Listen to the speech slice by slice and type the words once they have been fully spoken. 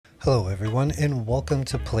Hello everyone and welcome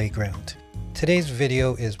to Playground. Today's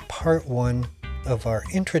video is part 1 of our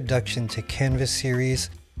Introduction to Canvas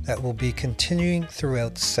series that will be continuing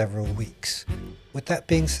throughout several weeks. With that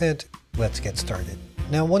being said, let's get started.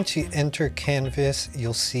 Now once you enter Canvas,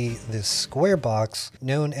 you'll see this square box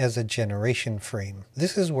known as a generation frame.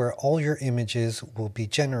 This is where all your images will be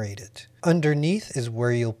generated. Underneath is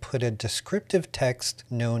where you'll put a descriptive text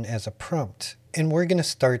known as a prompt. And we're going to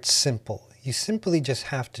start simple. You simply just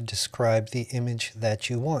have to describe the image that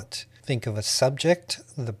you want. Think of a subject,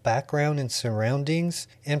 the background and surroundings,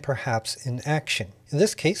 and perhaps an action. In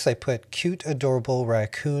this case, I put cute, adorable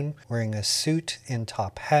raccoon wearing a suit and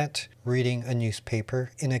top hat, reading a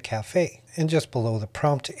newspaper in a cafe. And just below the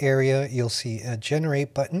prompt area, you'll see a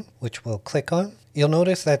generate button, which we'll click on. You'll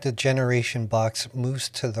notice that the generation box moves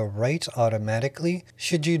to the right automatically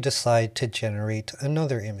should you decide to generate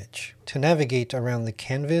another image. To navigate around the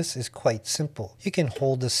canvas is quite simple. You can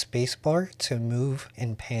hold the spacebar to move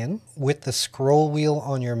and pan. With the scroll wheel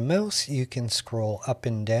on your mouse, you can scroll up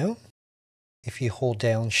and down. If you hold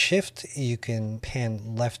down Shift, you can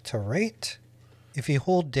pan left to right. If you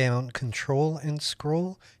hold down Control and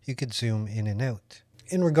scroll, you could zoom in and out.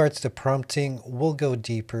 In regards to prompting, we'll go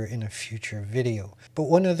deeper in a future video. But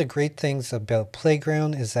one of the great things about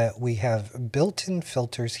Playground is that we have built-in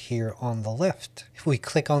filters here on the left. If we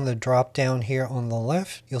click on the drop down here on the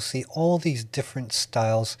left, you'll see all these different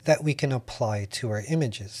styles that we can apply to our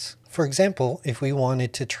images. For example, if we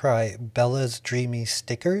wanted to try Bella's Dreamy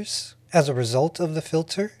Stickers, as a result of the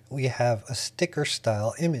filter, we have a sticker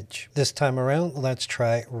style image. This time around, let's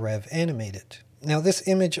try Rev Animated. Now this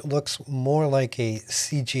image looks more like a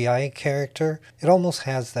CGI character. It almost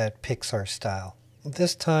has that Pixar style.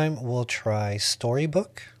 This time we'll try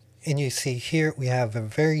Storybook. And you see here we have a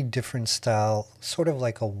very different style, sort of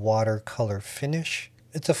like a watercolor finish.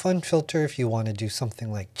 It's a fun filter if you want to do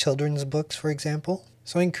something like children's books, for example.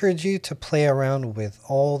 So I encourage you to play around with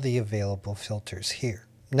all the available filters here.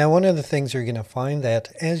 Now one of the things you're going to find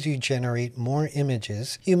that as you generate more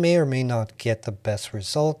images, you may or may not get the best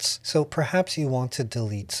results, so perhaps you want to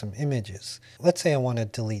delete some images. Let's say I want to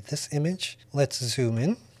delete this image. Let's zoom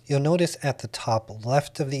in. You'll notice at the top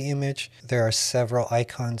left of the image, there are several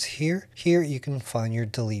icons here. Here you can find your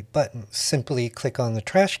delete button. Simply click on the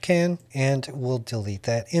trash can and we'll delete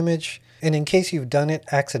that image. And in case you've done it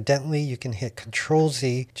accidentally, you can hit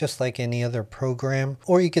Ctrl-Z just like any other program,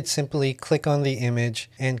 or you could simply click on the image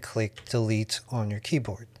and click delete on your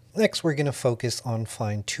keyboard. Next, we're going to focus on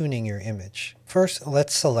fine-tuning your image. First,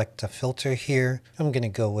 let's select a filter here. I'm going to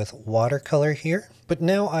go with watercolor here. But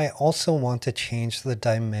now I also want to change the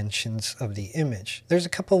dimensions of the image. There's a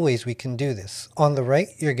couple ways we can do this. On the right,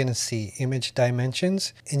 you're going to see image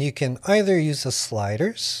dimensions, and you can either use the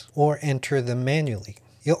sliders or enter them manually.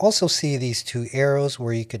 You'll also see these two arrows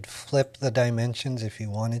where you could flip the dimensions if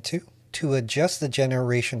you wanted to. To adjust the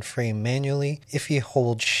generation frame manually, if you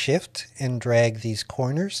hold Shift and drag these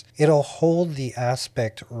corners, it'll hold the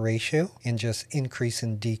aspect ratio and just increase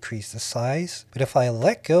and decrease the size. But if I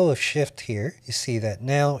let go of Shift here, you see that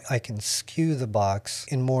now I can skew the box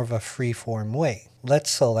in more of a free-form way.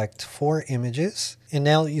 Let's select 4 images, and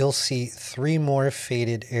now you'll see 3 more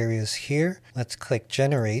faded areas here. Let's click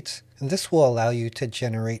Generate, and this will allow you to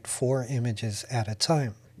generate 4 images at a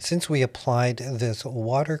time. Since we applied this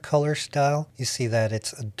watercolor style, you see that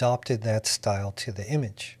it's adopted that style to the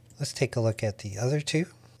image. Let's take a look at the other 2.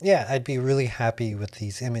 Yeah, I'd be really happy with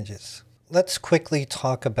these images. Let's quickly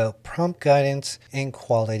talk about prompt guidance and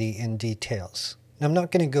quality and details. Now, I'm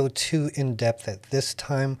not going to go too in-depth at this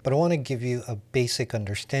time, but I want to give you a basic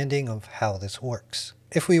understanding of how this works.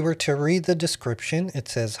 If we were to read the description, it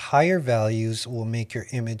says higher values will make your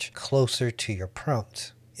image closer to your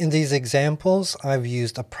prompt. In these examples, I've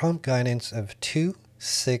used a prompt guidance of 2,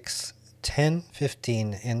 6, 10,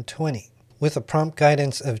 15, and 20. With a prompt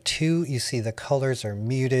guidance of 2, you see the colors are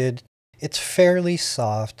muted, it's fairly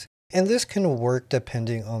soft, and this can work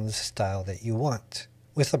depending on the style that you want.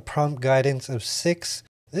 With a prompt guidance of 6,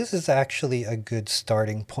 this is actually a good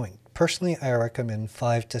starting point. Personally, I recommend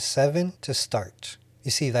 5 to 7 to start.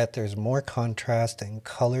 You see that there's more contrast and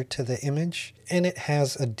color to the image, and it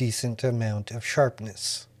has a decent amount of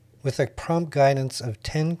sharpness. With a prompt guidance of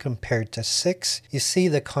 10 compared to 6, you see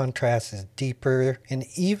the contrast is deeper, and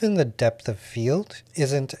even the depth of field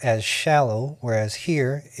isn't as shallow, whereas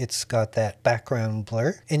here it's got that background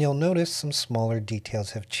blur, and you'll notice some smaller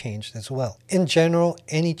details have changed as well. In general,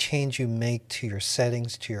 any change you make to your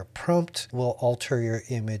settings to your prompt will alter your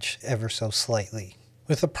image ever so slightly.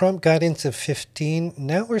 With a prompt guidance of 15,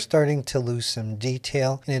 now we're starting to lose some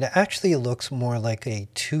detail, and it actually looks more like a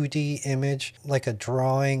 2D image, like a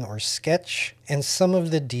drawing or sketch, and some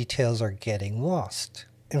of the details are getting lost.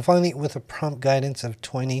 And finally, with a prompt guidance of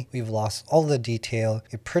 20, we've lost all the detail.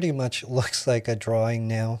 It pretty much looks like a drawing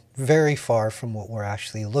now, very far from what we're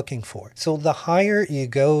actually looking for. So the higher you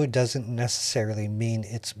go doesn't necessarily mean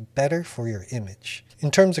it's better for your image.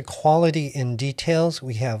 In terms of quality and details,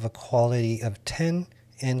 we have a quality of 10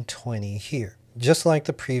 and 20 here. Just like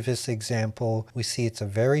the previous example, we see it's a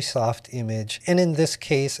very soft image, and in this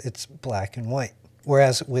case, it's black and white.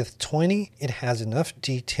 Whereas with 20, it has enough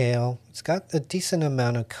detail, it's got a decent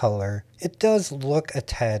amount of color. It does look a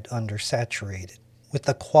tad undersaturated. With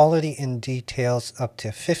the quality and details up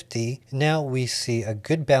to 50, now we see a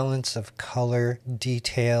good balance of color,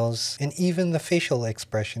 details, and even the facial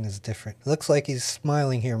expression is different. It looks like he's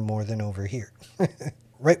smiling here more than over here.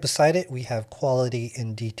 Right beside it, we have quality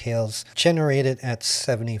and details generated at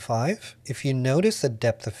 75. If you notice, the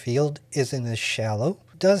depth of field isn't as shallow.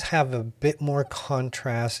 It does have a bit more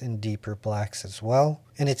contrast and deeper blacks as well.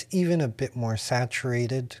 And it's even a bit more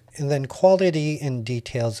saturated. And then quality and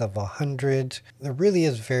details of 100. There really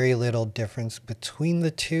is very little difference between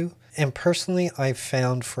the two. And personally, I've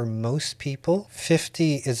found for most people,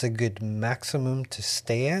 50 is a good maximum to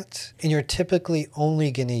stay at. And you're typically only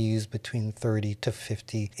going to use between 30 to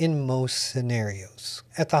 50 in most scenarios.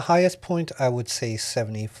 At the highest point, I would say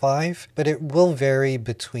 75, but it will vary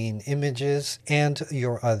between images and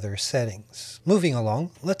your other settings. Moving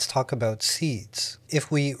along, let's talk about seeds. If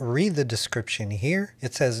we read the description here,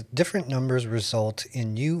 it says different numbers result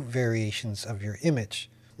in new variations of your image.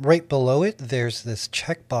 Right below it, there's this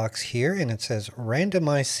checkbox here, and it says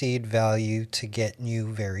randomize seed value to get new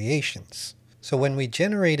variations. So when we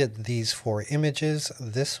generated these 4 images,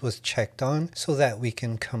 this was checked on so that we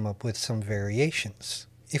can come up with some variations.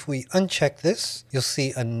 If we uncheck this, you'll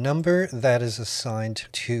see a number that is assigned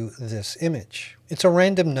to this image. It's a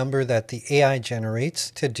random number that the AI generates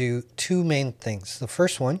to do 2 main things. The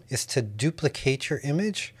first one is to duplicate your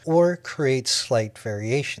image or create slight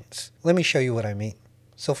variations. Let me show you what I mean.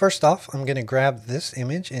 So first off, I'm going to grab this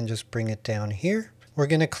image and just bring it down here. We're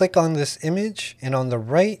going to click on this image, and on the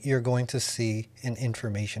right, you're going to see an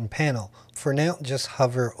information panel. For now, just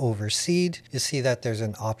hover over seed. You see that there's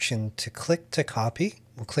an option to click to copy.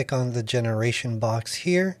 We'll click on the generation box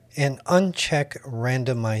here and uncheck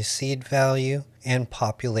randomize seed value and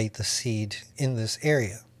populate the seed in this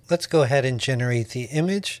area. Let's go ahead and generate the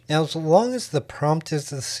image. Now, as long as the prompt is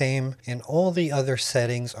the same and all the other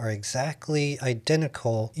settings are exactly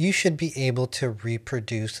identical, you should be able to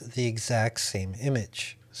reproduce the exact same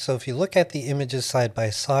image. So if you look at the images side by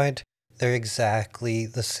side, they're exactly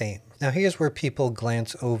the same. Now here's where people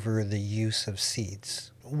glance over the use of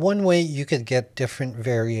seeds. One way you could get different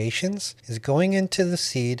variations is going into the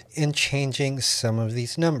seed and changing some of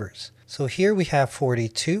these numbers. So here we have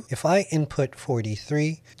 42. If I input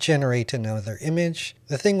 43, generate another image.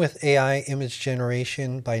 The thing with AI image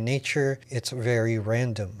generation by nature, it's very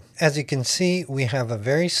random. As you can see, we have a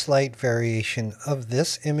very slight variation of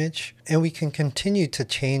this image, and we can continue to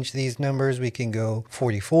change these numbers. We can go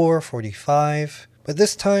 44, 45. But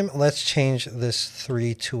this time, let's change this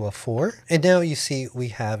 3 to a 4. And now you see we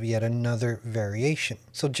have yet another variation.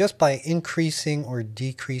 So just by increasing or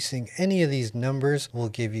decreasing any of these numbers will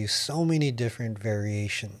give you so many different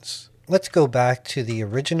variations. Let's go back to the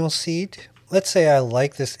original seed. Let's say I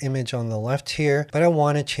like this image on the left here, but I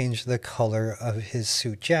want to change the color of his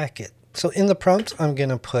suit jacket. So in the prompt, I'm going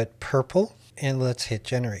to put purple, and let's hit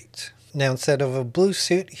generate. Now instead of a blue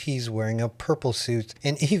suit, he's wearing a purple suit,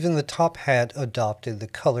 and even the top hat adopted the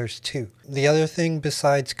colors too. The other thing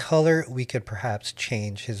besides color, we could perhaps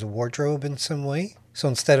change his wardrobe in some way. So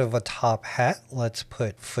instead of a top hat, let's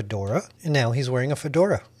put fedora, and now he's wearing a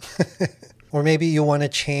fedora. Or maybe you want to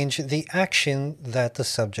change the action that the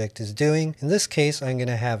subject is doing. In this case, I'm going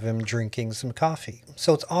to have him drinking some coffee.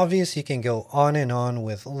 So it's obvious you can go on and on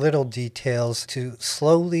with little details to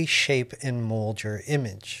slowly shape and mold your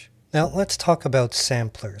image. Now let's talk about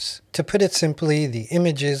samplers. To put it simply, the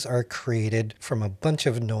images are created from a bunch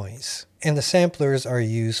of noise, and the samplers are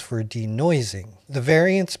used for denoising. The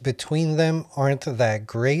variance between them aren't that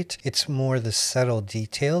great, it's more the subtle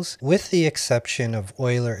details, with the exception of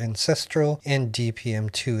Euler Ancestral and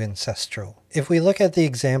DPM2 Ancestral. If we look at the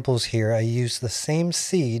examples here, I use the same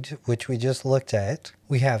seed, which we just looked at.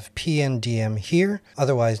 We have PNDM here,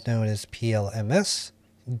 otherwise known as PLMS,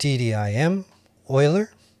 DDIM,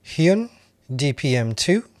 Euler, Hyun,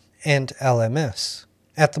 DPM2, and LMS.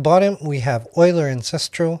 At the bottom, we have Euler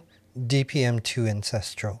Ancestral, DPM2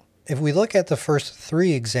 Ancestral. If we look at the first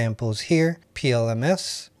three examples here,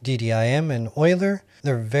 PLMS, DDIM, and Euler,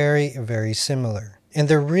 they're very, very similar. And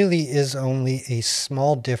there really is only a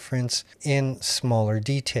small difference in smaller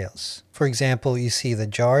details. For example, you see the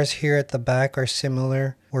jars here at the back are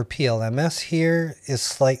similar, where PLMS here is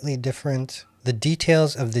slightly different. The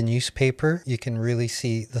details of the newspaper, you can really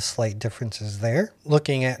see the slight differences there.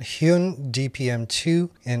 Looking at Hyun,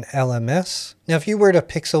 DPM2, and LMS. Now, if you were to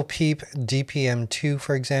pixel peep DPM2,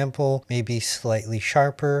 for example, maybe slightly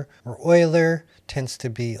sharper, or Euler tends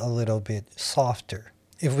to be a little bit softer.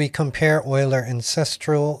 If we compare Euler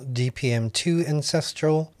Ancestral, DPM2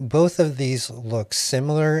 Ancestral, both of these look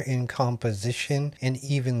similar in composition and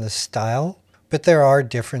even the style, but there are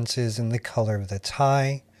differences in the color of the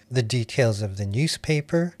tie, the details of the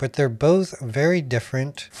newspaper, but they're both very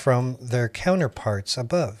different from their counterparts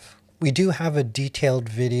above. We do have a detailed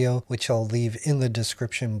video, which I'll leave in the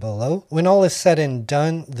description below. When all is said and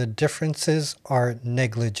done, the differences are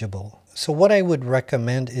negligible. So what I would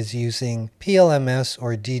recommend is using PLMS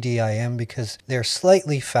or DDIM because they're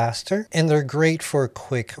slightly faster and they're great for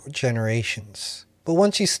quick generations. But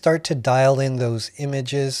once you start to dial in those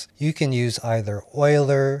images, you can use either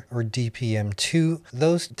Euler or DPM2.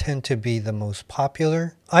 Those tend to be the most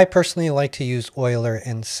popular. I personally like to use Euler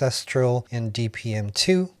Ancestral and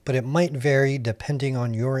DPM2, but it might vary depending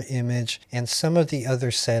on your image and some of the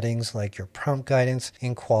other settings like your prompt guidance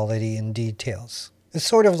and quality and details. It's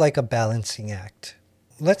sort of like a balancing act.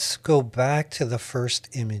 Let's go back to the first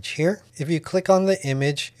image here. If you click on the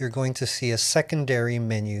image, you're going to see a secondary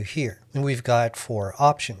menu here. And we've got 4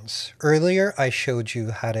 options. Earlier, I showed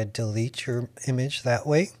you how to delete your image that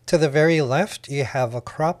way. To the very left, you have a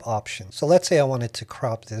crop option. So let's say I wanted to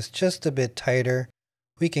crop this just a bit tighter.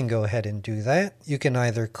 We can go ahead and do that. You can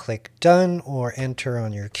either click done or enter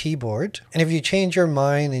on your keyboard. And if you change your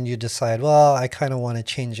mind and you decide, well, I kind of want to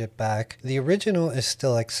change it back, the original is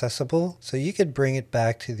still accessible. So you could bring it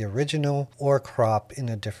back to the original or crop in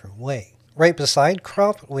a different way. Right beside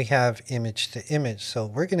crop, we have image to image. So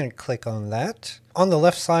we're going to click on that. On the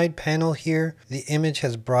left side panel here, the image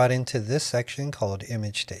has brought into this section called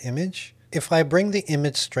image to image. If I bring the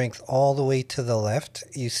image strength all the way to the left,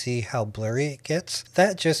 you see how blurry it gets.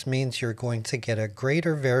 That just means you're going to get a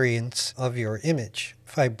greater variance of your image.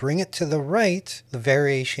 If I bring it to the right, the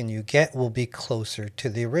variation you get will be closer to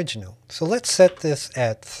the original. So let's set this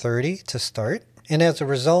at 30 to start. And as a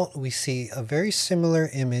result, we see a very similar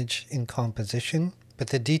image in composition. But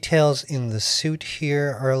the details in the suit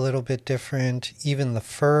here are a little bit different. Even the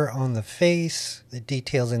fur on the face, the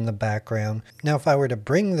details in the background. Now, if I were to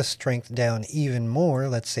bring the strength down even more,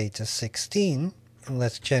 let's say to 16, and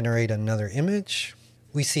let's generate another image,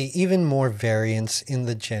 we see even more variance in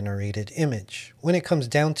the generated image. When it comes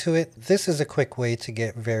down to it, this is a quick way to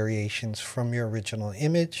get variations from your original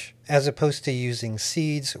image, as opposed to using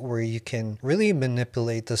seeds where you can really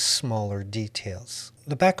manipulate the smaller details.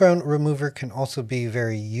 The background remover can also be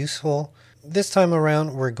very useful. This time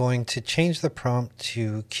around, we're going to change the prompt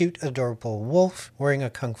to cute adorable wolf wearing a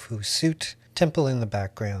kung fu suit, temple in the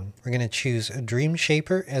background. We're going to choose a dream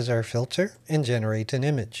shaper as our filter and generate an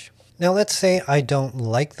image. Now let's say I don't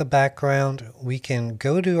like the background. We can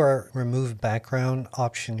go to our remove background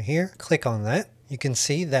option here, click on that. You can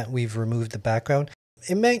see that we've removed the background.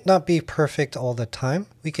 It might not be perfect all the time.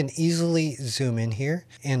 We can easily zoom in here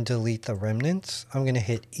and delete the remnants. I'm going to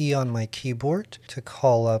hit E on my keyboard to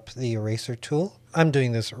call up the eraser tool. I'm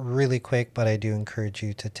doing this really quick, but I do encourage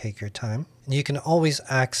you to take your time. You can always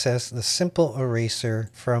access the simple eraser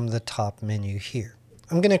from the top menu here.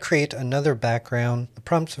 I'm going to create another background. The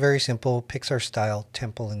prompt's very simple, Pixar style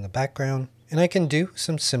temple in the background. And I can do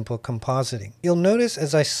some simple compositing. You'll notice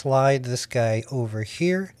as I slide this guy over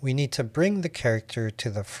here, we need to bring the character to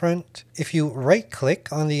the front. If you right click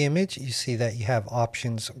on the image, you see that you have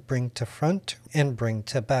options bring to front and bring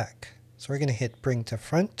to back. So we're going to hit bring to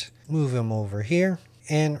front, move him over here,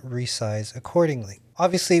 and resize accordingly.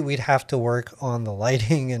 Obviously, we'd have to work on the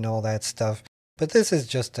lighting and all that stuff, but this is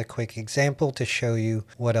just a quick example to show you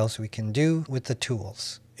what else we can do with the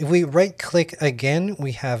tools. If we right click again,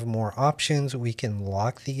 we have more options. We can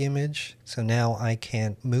lock the image. So now I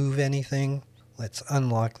can't move anything. Let's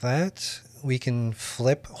unlock that. We can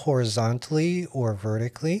flip horizontally or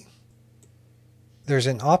vertically. There's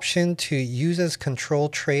an option to use as control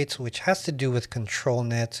traits, which has to do with control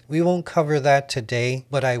nets. We won't cover that today,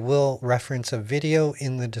 but I will reference a video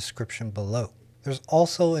in the description below. There's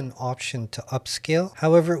also an option to upscale.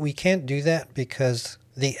 However, we can't do that because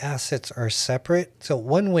the assets are separate. So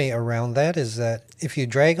one way around that is that if you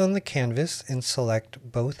drag on the canvas and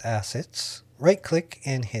select both assets, right click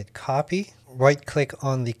and hit copy, right click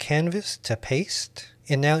on the canvas to paste.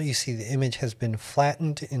 And now you see the image has been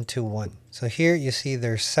flattened into one. So here you see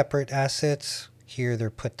they're separate assets. Here they're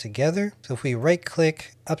put together. So if we right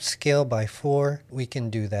click, upscale by 4, we can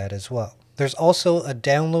do that as well. There's also a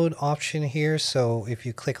download option here. So if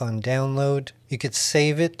you click on download, you could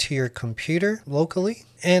save it to your computer locally,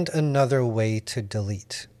 and another way to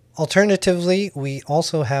delete. Alternatively, we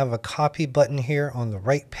also have a copy button here on the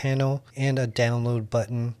right panel and a download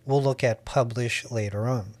button. We'll look at publish later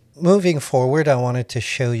on. Moving forward, I wanted to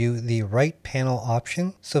show you the right panel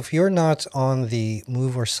option. So if you're not on the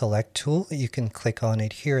move or select tool, you can click on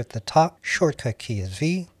it here at the top. Shortcut key is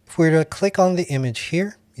V. If we were to click on the image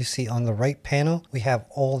here, you see on the right panel, we have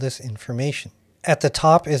all this information. At the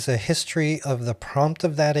top is a history of the prompt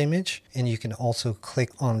of that image, and you can also click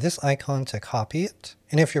on this icon to copy it.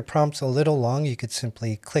 And if your prompt's a little long, you could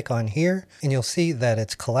simply click on here and you'll see that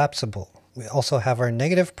it's collapsible. We also have our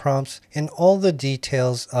negative prompts and all the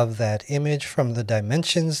details of that image, from the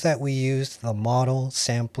dimensions that we used, the model,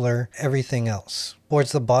 sampler, everything else.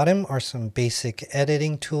 Towards the bottom are some basic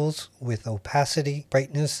editing tools with opacity,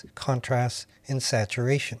 brightness, contrast, and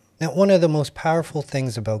saturation. Now, one of the most powerful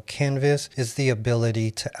things about Canvas is the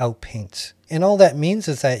ability to outpaint. And all that means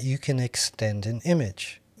is that you can extend an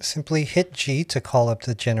image. Simply hit G to call up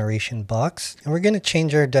the generation box, and we're going to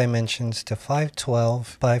change our dimensions to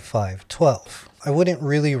 512 by 512. I wouldn't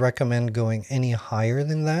really recommend going any higher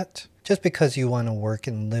than that, just because you want to work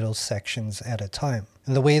in little sections at a time.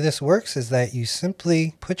 And the way this works is that you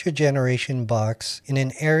simply put your generation box in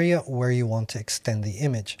an area where you want to extend the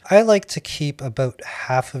image. I like to keep about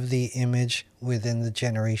half of the image within the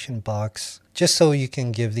generation box, just so you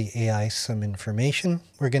can give the AI some information.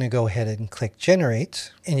 We're going to go ahead and click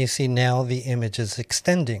generate, and you see now the image is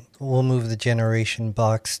extending. We'll move the generation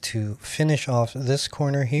box to finish off this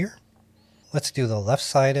corner here. Let's do the left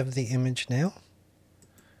side of the image now.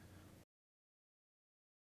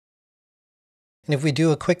 And if we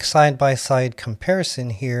do a quick side-by-side comparison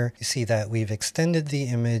here, you see that we've extended the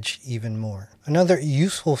image even more. Another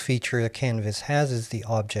useful feature that Canvas has is the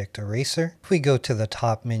object eraser. If we go to the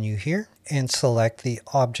top menu here and select the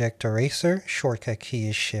object eraser, shortcut key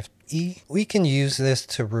is Shift E, we can use this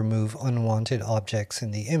to remove unwanted objects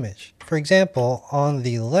in the image. For example, on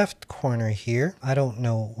the left corner here, I don't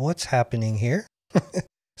know what's happening here.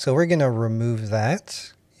 So we're going to remove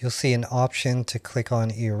that. You'll see an option to click on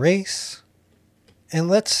erase. And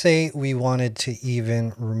let's say we wanted to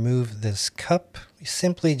even remove this cup. We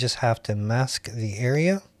simply just have to mask the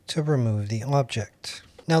area to remove the object.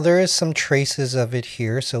 Now there is some traces of it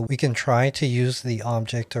here, so we can try to use the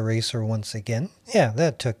object eraser once again. Yeah,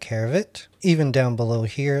 that took care of it. Even down below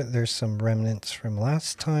here, there's some remnants from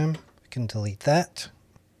last time. We can delete that.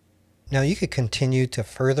 Now you could continue to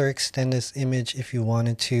further extend this image if you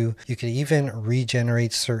wanted to. You could even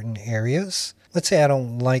regenerate certain areas. Let's say I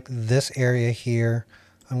don't like this area here.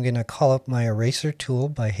 I'm going to call up my eraser tool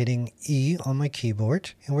by hitting E on my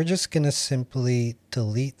keyboard. And we're just going to simply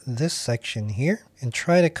delete this section here and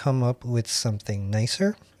try to come up with something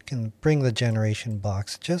nicer. I can bring the generation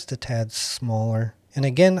box just a tad smaller. And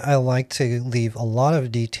again, I like to leave a lot of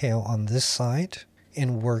detail on this side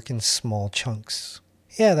and work in small chunks.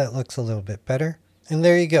 Yeah, that looks a little bit better. And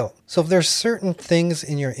there you go. So if there's certain things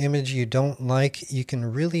in your image you don't like, you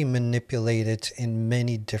can really manipulate it in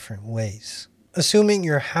many different ways. Assuming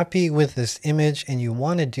you're happy with this image and you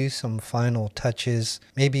want to do some final touches,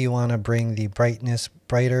 maybe you want to bring the brightness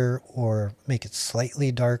brighter or make it slightly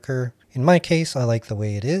darker. In my case, I like the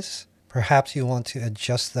way it is. Perhaps you want to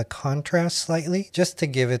adjust the contrast slightly just to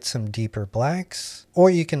give it some deeper blacks. Or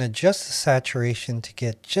you can adjust the saturation to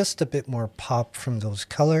get just a bit more pop from those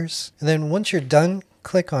colors. And then once you're done,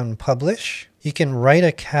 click on Publish. You can write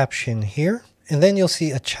a caption here. And then you'll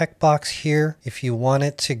see a checkbox here if you want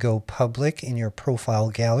it to go public in your profile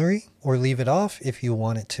gallery, or leave it off if you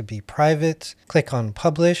want it to be private. Click on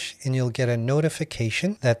Publish and you'll get a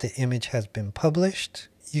notification that the image has been published.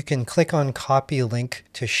 You can click on copy link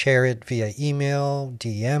to share it via email,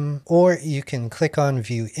 DM, or you can click on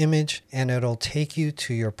view image and it'll take you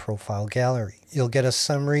to your profile gallery. You'll get a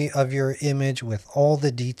summary of your image with all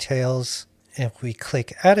the details. If we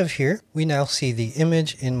click out of here, we now see the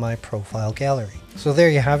image in my profile gallery. So there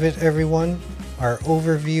you have it, everyone, our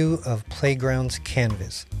overview of Playground's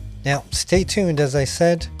Canvas. Now stay tuned. As I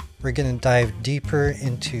said, we're going to dive deeper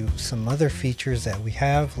into some other features that we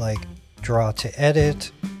have, like draw to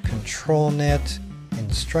edit, control net,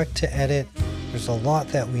 instruct to edit. There's a lot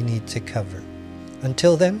that we need to cover.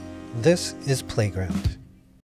 Until then, this is Playground.